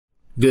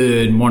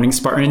Good morning,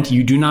 Spartan.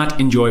 You do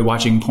not enjoy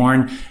watching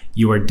porn.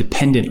 You are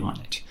dependent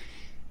on it.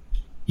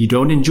 You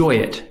don't enjoy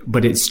it,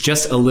 but it's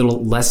just a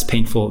little less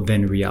painful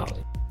than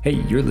reality.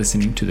 Hey, you're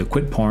listening to the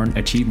Quit Porn,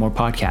 Achieve More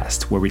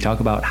podcast, where we talk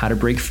about how to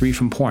break free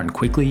from porn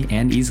quickly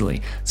and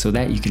easily so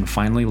that you can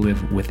finally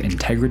live with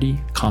integrity,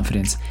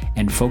 confidence,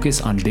 and focus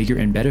on bigger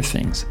and better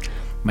things.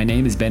 My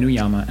name is Ben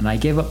Uyama, and I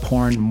gave up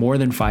porn more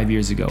than 5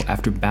 years ago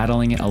after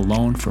battling it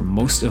alone for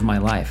most of my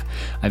life.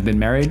 I've been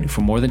married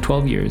for more than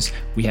 12 years.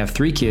 We have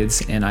 3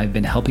 kids, and I've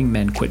been helping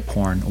men quit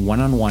porn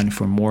one-on-one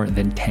for more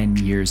than 10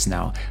 years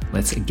now.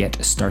 Let's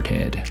get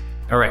started.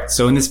 All right,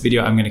 so in this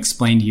video, I'm going to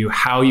explain to you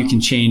how you can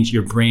change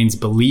your brain's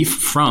belief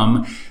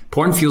from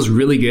porn feels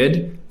really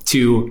good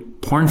to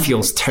porn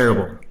feels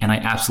terrible, and I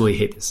absolutely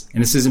hate this.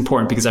 And this is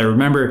important because I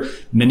remember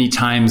many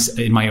times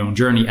in my own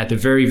journey at the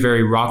very,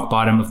 very rock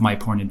bottom of my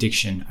porn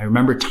addiction, I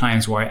remember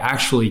times where I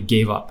actually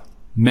gave up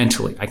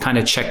mentally. I kind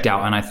of checked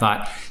out and I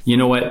thought, you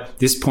know what,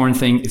 this porn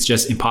thing is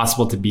just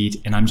impossible to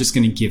beat, and I'm just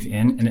going to give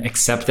in and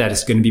accept that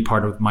it's going to be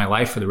part of my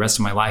life for the rest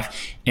of my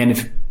life.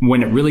 And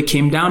when it really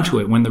came down to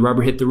it, when the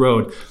rubber hit the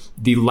road,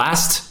 the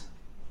last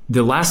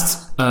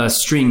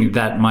string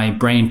that my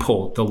brain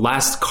pulled, the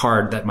last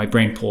card that my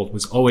brain pulled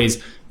was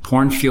always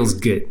porn feels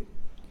good.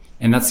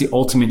 And that's the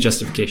ultimate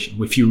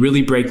justification. If you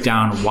really break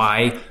down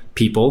why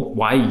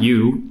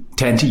you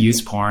tend to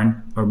use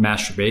porn or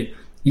masturbate,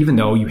 even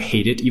though you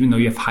hate it, even though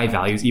you have high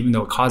values, even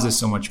though it causes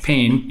so much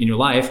pain in your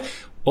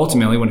life,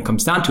 ultimately when it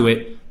comes down to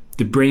it,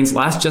 the brain's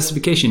last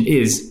justification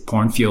is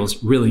porn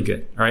feels really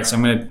good. All right, so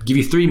I'm going to give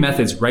you 3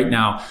 methods right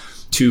now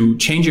to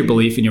change your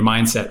belief in your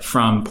mindset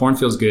from porn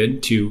feels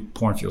good to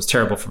porn feels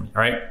terrible for me,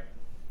 all right?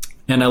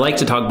 And I like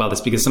to talk about this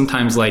because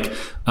sometimes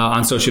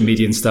on social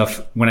media and stuff,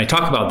 when I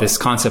talk about this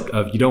concept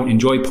of you don't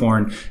enjoy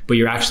porn, but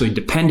you're actually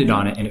dependent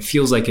on it and it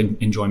feels like an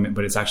enjoyment,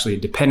 but it's actually a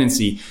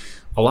dependency,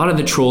 a lot of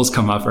the trolls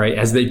come up, right,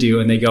 as they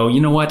do, and they go, you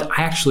know what,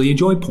 I actually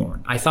enjoy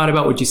porn. I thought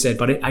about what you said,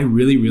 but I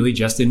really, really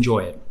just enjoy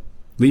it.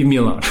 Leave me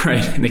alone,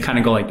 right? And they kind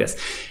of go like this.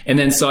 And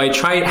then so I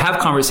try to have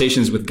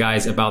conversations with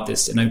guys about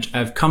this. And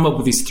I've come up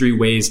with these 3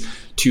 ways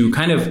to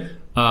kind of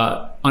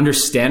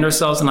understand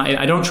ourselves. And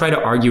I don't try to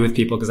argue with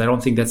people because I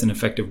don't think that's an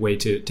effective way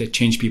to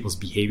change people's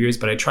behaviors.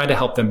 But I try to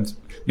help them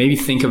maybe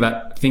think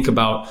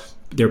about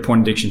their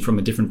porn addiction from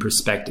a different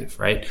perspective,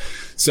 right?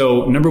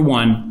 So number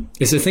 1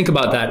 is to think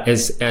about that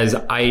as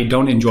I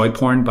don't enjoy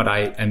porn, but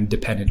I am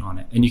dependent on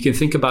it. And you can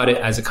think about it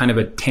as a kind of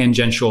a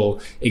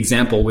tangential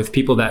example with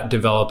people that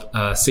develop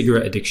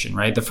cigarette addiction,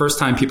 right? The first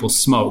time people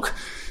smoke,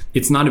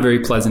 it's not a very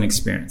pleasant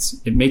experience.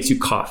 It makes you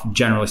cough,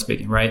 generally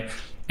speaking, right?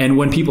 And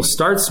when people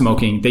start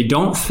smoking, they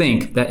don't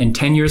think that in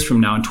 10 years from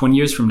now, in 20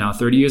 years from now,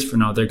 30 years from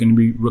now, they're going to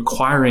be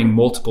requiring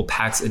multiple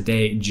packs a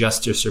day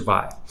just to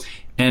survive.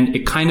 And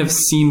it kind of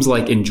seems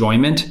like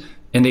enjoyment,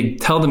 and they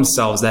tell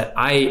themselves that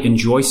I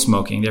enjoy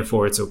smoking,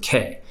 therefore it's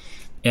okay.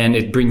 And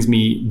it brings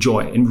me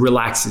joy and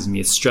relaxes me,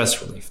 it's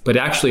stress relief. But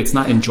actually it's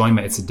not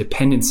enjoyment, it's a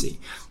dependency.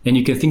 And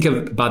you can think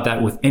about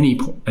that with any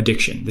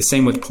addiction, the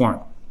same with porn.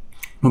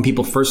 When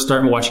people first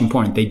start watching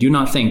porn, they do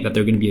not think that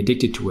they're going to be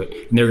addicted to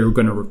it, and they're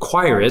going to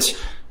require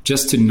it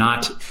just to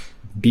not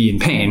be in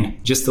pain,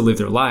 just to live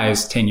their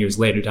lives 10 years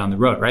later down the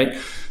road, right?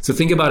 So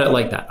think about it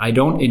like that. I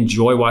don't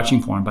enjoy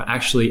watching porn, but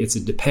actually it's a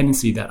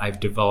dependency that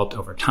I've developed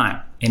over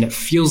time. And it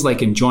feels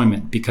like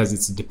enjoyment because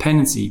it's a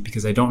dependency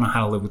because I don't know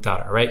how to live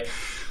without it, right?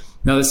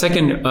 Now, the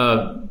second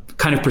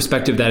kind of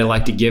perspective that I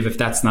like to give, if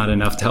that's not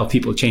enough to help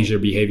people change their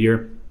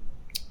behavior,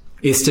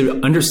 is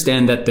to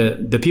understand that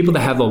the people that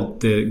have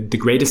the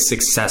greatest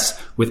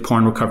success with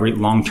porn recovery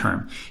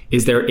long-term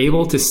is they're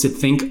able to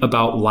think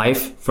about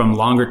life from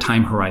longer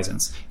time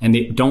horizons, and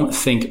they don't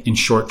think in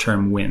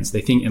short-term wins.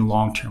 They think in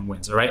long-term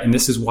wins, all right? And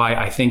this is why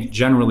I think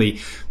generally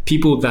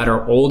people that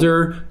are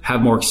older,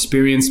 have more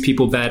experience,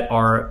 people that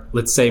are,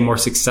 let's say, more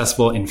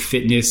successful in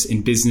fitness,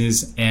 in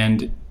business,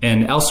 and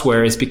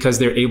elsewhere is because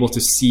they're able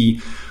to see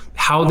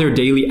how their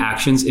daily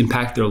actions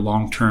impact their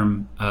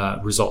long-term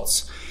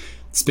results.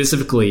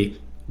 Specifically,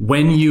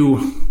 when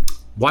you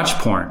watch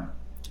porn,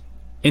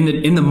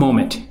 in the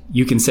moment,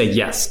 you can say,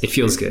 yes, it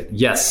feels good.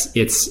 Yes,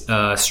 it's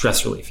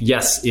stress relief.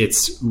 Yes, it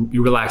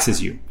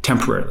relaxes you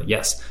temporarily.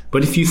 Yes.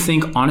 But if you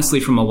think honestly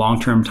from a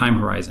long-term time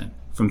horizon,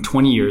 from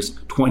 20 years,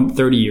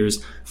 30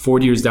 years,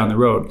 40 years down the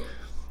road,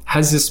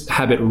 has this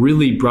habit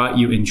really brought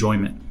you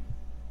enjoyment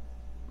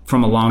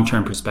from a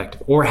long-term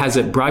perspective? Or has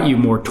it brought you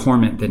more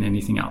torment than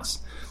anything else?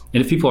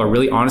 And if people are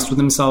really honest with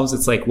themselves,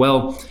 it's like,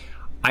 well,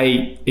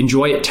 I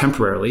enjoy it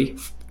temporarily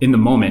in the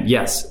moment,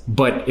 yes.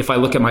 But if I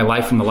look at my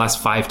life in the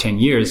last 5-10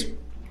 years,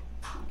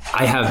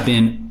 I have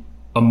been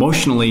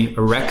emotionally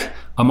a wreck,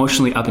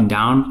 emotionally up and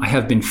down. I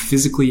have been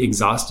physically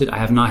exhausted. I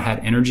have not had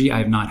energy. I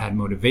have not had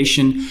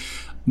motivation.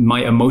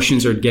 My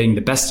emotions are getting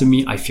the best of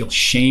me. I feel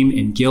shame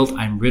and guilt.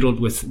 I'm riddled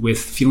with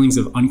feelings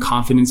of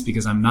unconfidence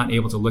because I'm not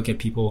able to look at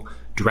people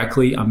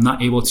directly. I'm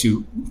not able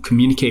to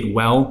communicate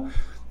well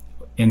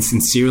and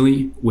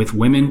sincerely with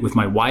women, with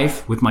my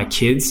wife, with my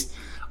kids.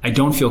 I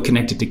don't feel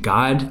connected to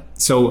God.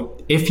 So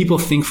if people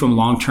think from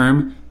long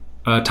term,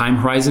 time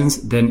horizons,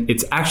 then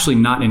it's actually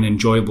not an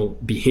enjoyable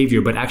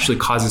behavior, but actually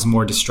causes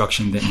more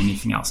destruction than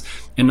anything else.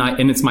 And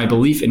it's my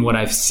belief in what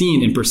I've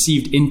seen and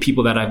perceived in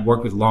people that I've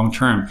worked with long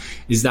term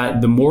is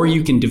that the more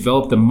you can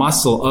develop the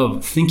muscle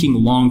of thinking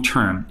long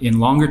term in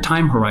longer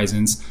time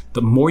horizons,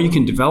 the more you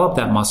can develop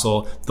that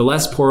muscle, the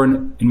less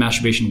porn and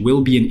masturbation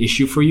will be an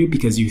issue for you,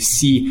 because you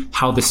see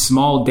how the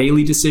small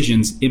daily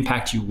decisions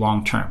impact you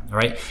long term. All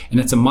right. And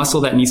it's a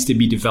muscle that needs to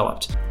be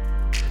developed.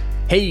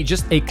 Hey,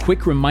 just a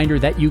quick reminder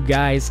that you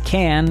guys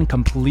can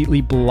completely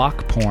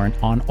block porn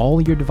on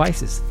all your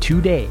devices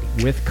today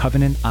with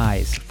Covenant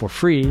Eyes for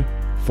free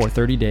for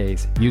 30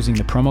 days using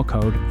the promo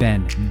code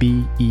BEN,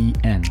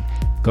 B-E-N.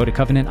 Go to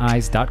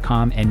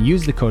covenanteyes.com and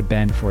use the code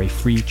BEN for a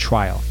free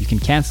trial. You can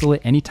cancel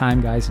it anytime,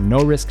 guys. No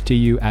risk to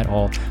you at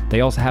all.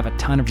 They also have a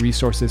ton of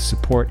resources,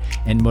 support,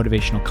 and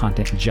motivational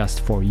content just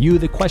for you.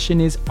 The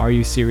question is, are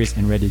you serious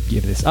and ready to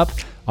give this up?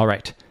 All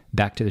right,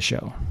 back to the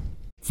show.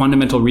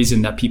 Fundamental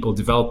reason that people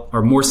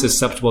are more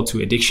susceptible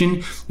to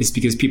addiction is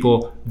because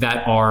people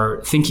that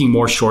are thinking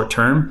more short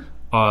term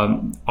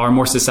are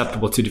more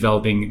susceptible to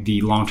developing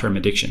the long-term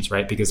addictions,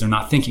 right? Because they're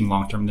not thinking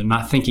long-term. They're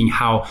not thinking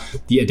how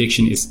the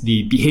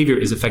behavior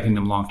is affecting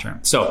them long-term.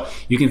 So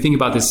you can think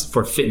about this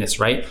for fitness,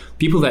 right?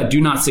 People that do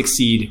not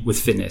succeed with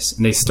fitness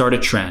and they start a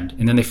trend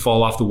and then they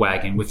fall off the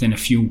wagon within a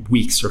few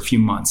weeks or a few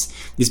months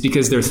is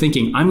because they're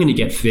thinking, I'm going to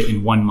get fit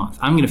in 1 month.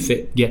 I'm going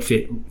to get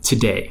fit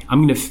today.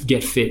 I'm going to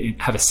get fit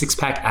and have a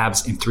six-pack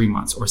abs in 3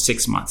 months or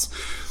 6 months.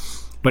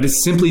 But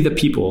it's simply the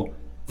people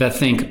that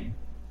think,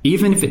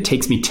 even if it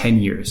takes me 10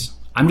 years,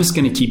 I'm just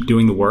going to keep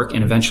doing the work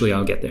and eventually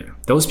I'll get there.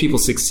 Those people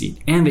succeed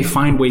and they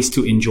find ways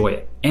to enjoy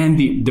it. And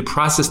the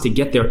process to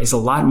get there is a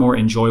lot more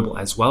enjoyable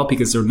as well,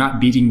 because they're not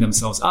beating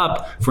themselves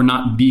up for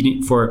not meeting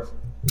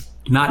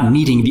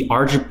the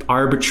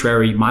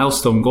arbitrary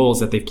milestone goals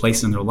that they've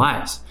placed in their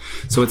lives.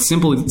 So it's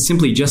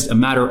simply just a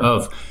matter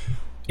of,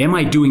 am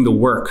I doing the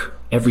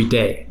work every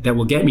day that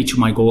will get me to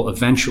my goal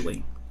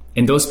eventually?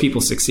 And those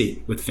people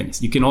succeed with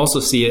fitness. You can also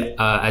see it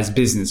as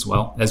business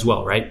as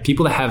well, right?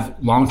 People that have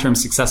long-term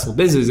successful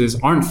businesses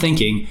aren't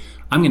thinking,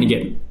 I'm going to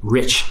get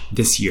rich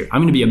this year.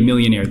 I'm going to be a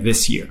millionaire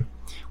this year,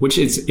 which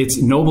it's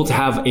noble to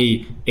have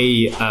a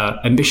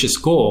ambitious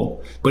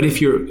goal. But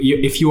if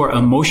you are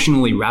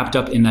emotionally wrapped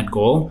up in that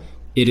goal,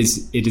 it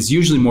is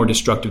usually more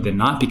destructive than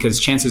not,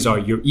 because chances are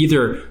you're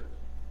either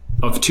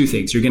of two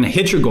things. You're going to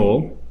hit your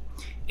goal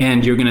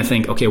and you're going to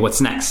think, okay, what's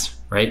next,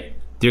 right?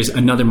 There's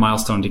another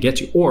milestone to get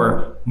to.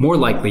 Or more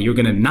likely, you're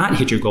going to not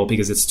hit your goal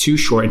because it's too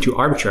short and too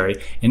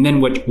arbitrary. And then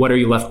what are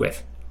you left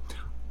with?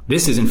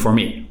 This isn't for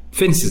me.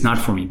 Fitness is not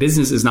for me.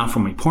 Business is not for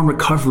me. Porn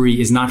recovery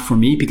is not for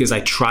me because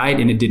I tried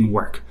and it didn't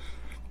work.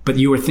 But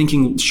you were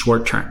thinking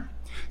short term.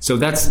 So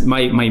that's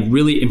my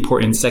really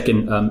important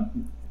second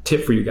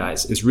tip for you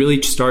guys, is really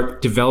to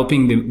start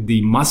developing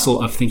the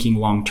muscle of thinking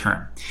long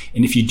term.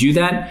 And if you do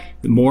that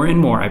more and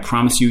more, I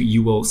promise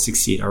you will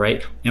succeed. All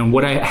right. And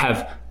what I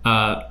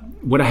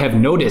have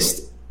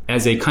noticed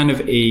as a kind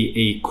of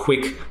a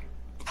quick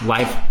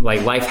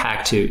life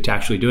hack to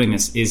actually doing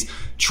this is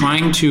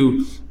trying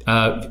to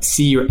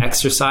see your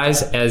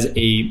exercise as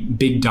a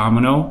big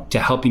domino to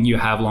helping you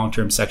have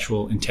long-term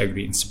sexual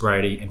integrity and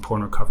sobriety and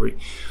porn recovery.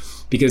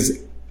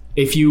 Because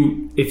if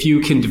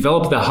you can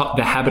develop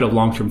the habit of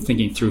long-term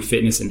thinking through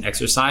fitness and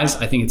exercise,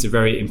 I think it's a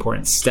very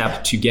important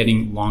step to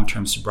getting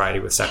long-term sobriety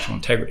with sexual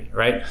integrity,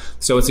 right?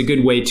 So it's a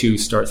good way to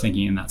start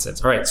thinking in that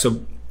sense. All right,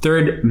 so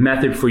third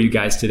method for you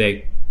guys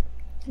today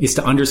is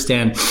to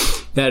understand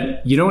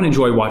that you don't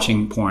enjoy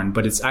watching porn,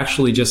 but it's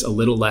actually just a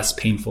little less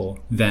painful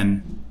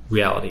than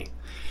reality.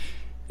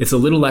 It's a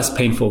little less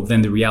painful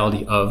than the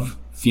reality of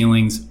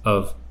feelings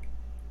of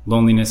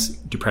loneliness,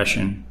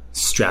 depression,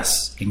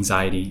 stress,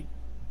 anxiety,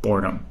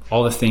 boredom,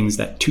 all the things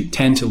that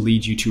tend to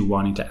lead you to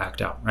wanting to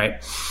act out, right?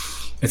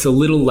 It's a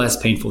little less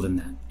painful than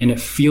that. And it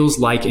feels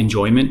like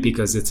enjoyment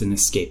because it's an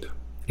escape.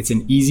 It's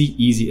an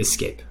easy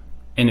escape.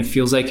 And it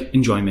feels like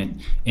enjoyment.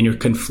 And you're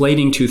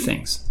conflating two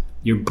things.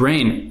 Your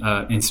brain,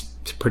 in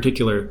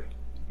particular,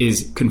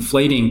 is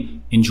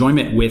conflating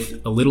enjoyment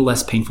with a little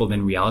less painful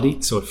than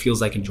reality. So it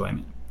feels like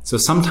enjoyment. So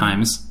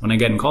sometimes when I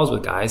get in calls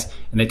with guys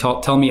and they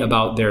tell me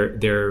about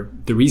the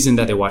reason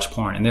that they watch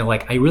porn, and they're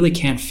like, I really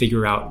can't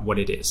figure out what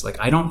it is. Like,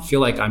 I don't feel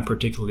like I'm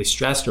particularly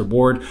stressed or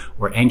bored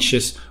or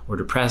anxious or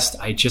depressed.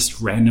 I just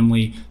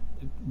randomly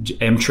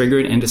am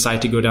triggered and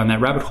decide to go down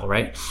that rabbit hole,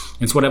 right?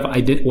 And so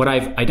what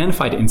I've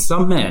identified in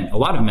some men, a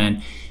lot of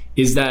men,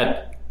 is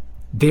that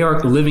they are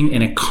living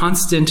in a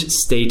constant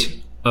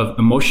state of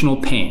emotional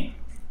pain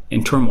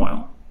and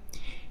turmoil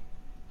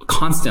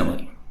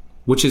constantly.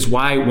 Which is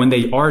why when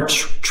they are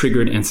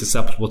triggered and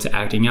susceptible to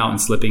acting out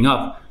and slipping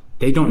up,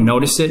 they don't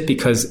notice it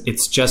because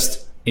it's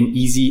just an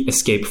easy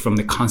escape from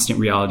the constant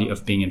reality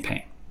of being in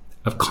pain,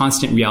 of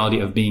constant reality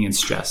of being in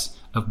stress,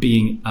 of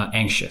being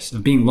anxious,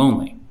 of being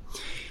lonely.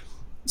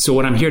 So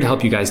what I'm here to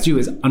help you guys do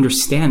is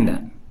understand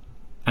that.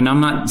 And I'm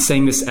not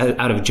saying this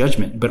out of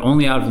judgment, but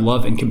only out of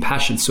love and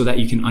compassion so that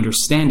you can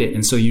understand it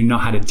and so you know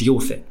how to deal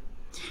with it.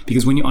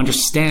 Because when you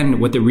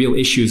understand what the real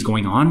issue is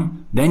going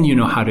on, then you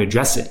know how to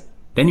address it.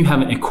 Then you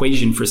have an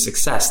equation for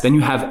success. Then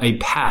you have a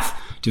path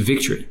to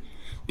victory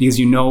because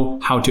you know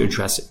how to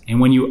address it. And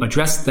when you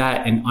address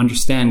that and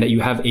understand that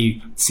you have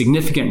a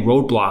significant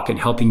roadblock in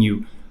helping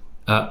you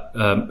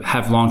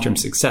have long-term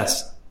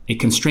success, a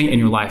constraint in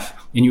your life,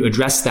 and you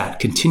address that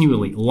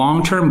continually,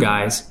 long-term,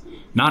 guys,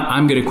 not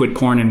I'm going to quit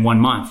porn in 1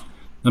 month.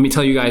 Let me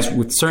tell you guys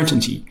with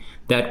certainty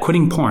that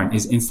quitting porn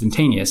is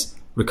instantaneous.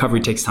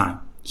 Recovery takes time.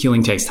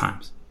 Healing takes time.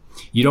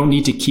 You don't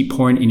need to keep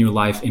porn in your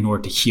life in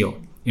order to heal,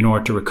 in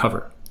order to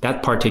recover.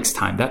 That part takes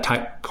time. That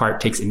part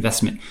takes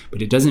investment.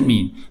 But it doesn't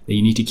mean that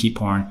you need to keep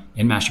porn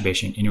and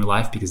masturbation in your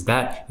life, because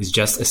that is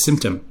just a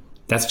symptom.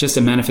 That's just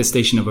a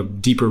manifestation of a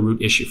deeper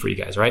root issue for you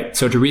guys, right?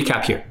 So to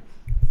recap here,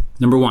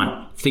 number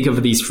one, think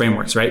of these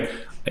frameworks, right?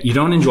 You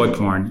don't enjoy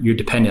porn. You're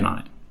dependent on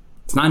it.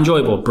 It's not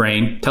enjoyable,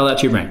 brain. Tell that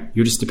to your brain.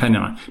 You're just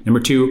dependent on it. Number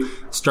two,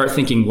 start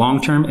thinking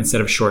long-term instead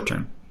of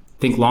short-term.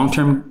 Think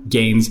long-term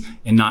gains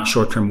and not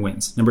short-term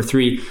wins. Number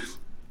three,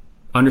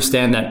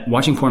 understand that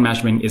watching porn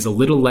masturbating is a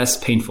little less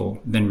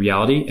painful than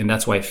reality, and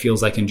that's why it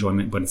feels like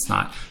enjoyment, but it's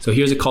not. So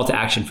here's a call to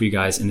action for you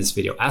guys in this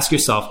video. Ask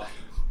yourself,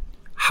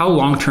 how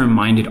long-term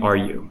minded are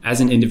you as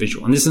an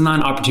individual? And this is not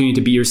an opportunity to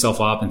beat yourself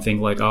up and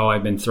think like, oh,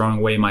 I've been throwing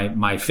away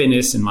my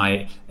fitness and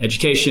my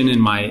education and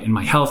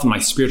my health and my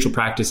spiritual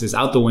practices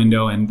out the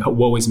window and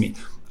woe is me.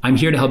 I'm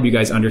here to help you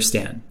guys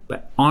understand,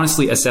 but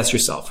honestly assess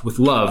yourself with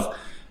love.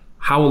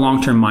 How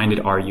long-term minded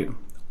are you?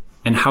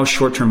 And how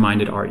short-term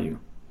minded are you?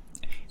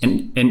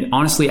 And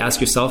honestly ask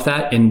yourself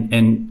that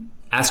and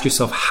ask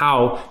yourself,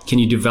 how can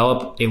you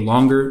develop a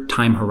longer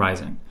time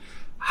horizon?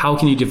 How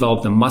can you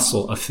develop the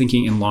muscle of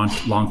thinking in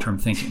long-term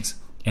thinkings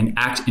and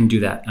act and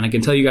do that? And I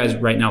can tell you guys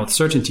right now with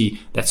certainty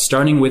that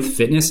starting with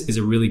fitness is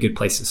a really good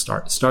place to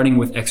start. Starting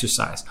with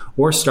exercise,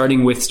 or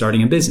starting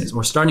a business,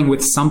 or starting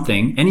with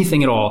something,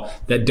 anything at all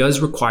that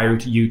does require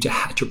you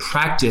to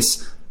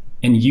practice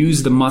and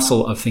use the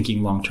muscle of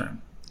thinking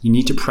long-term. You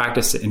need to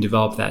practice it and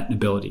develop that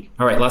ability.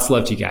 All right, lots of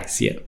love to you guys. See ya.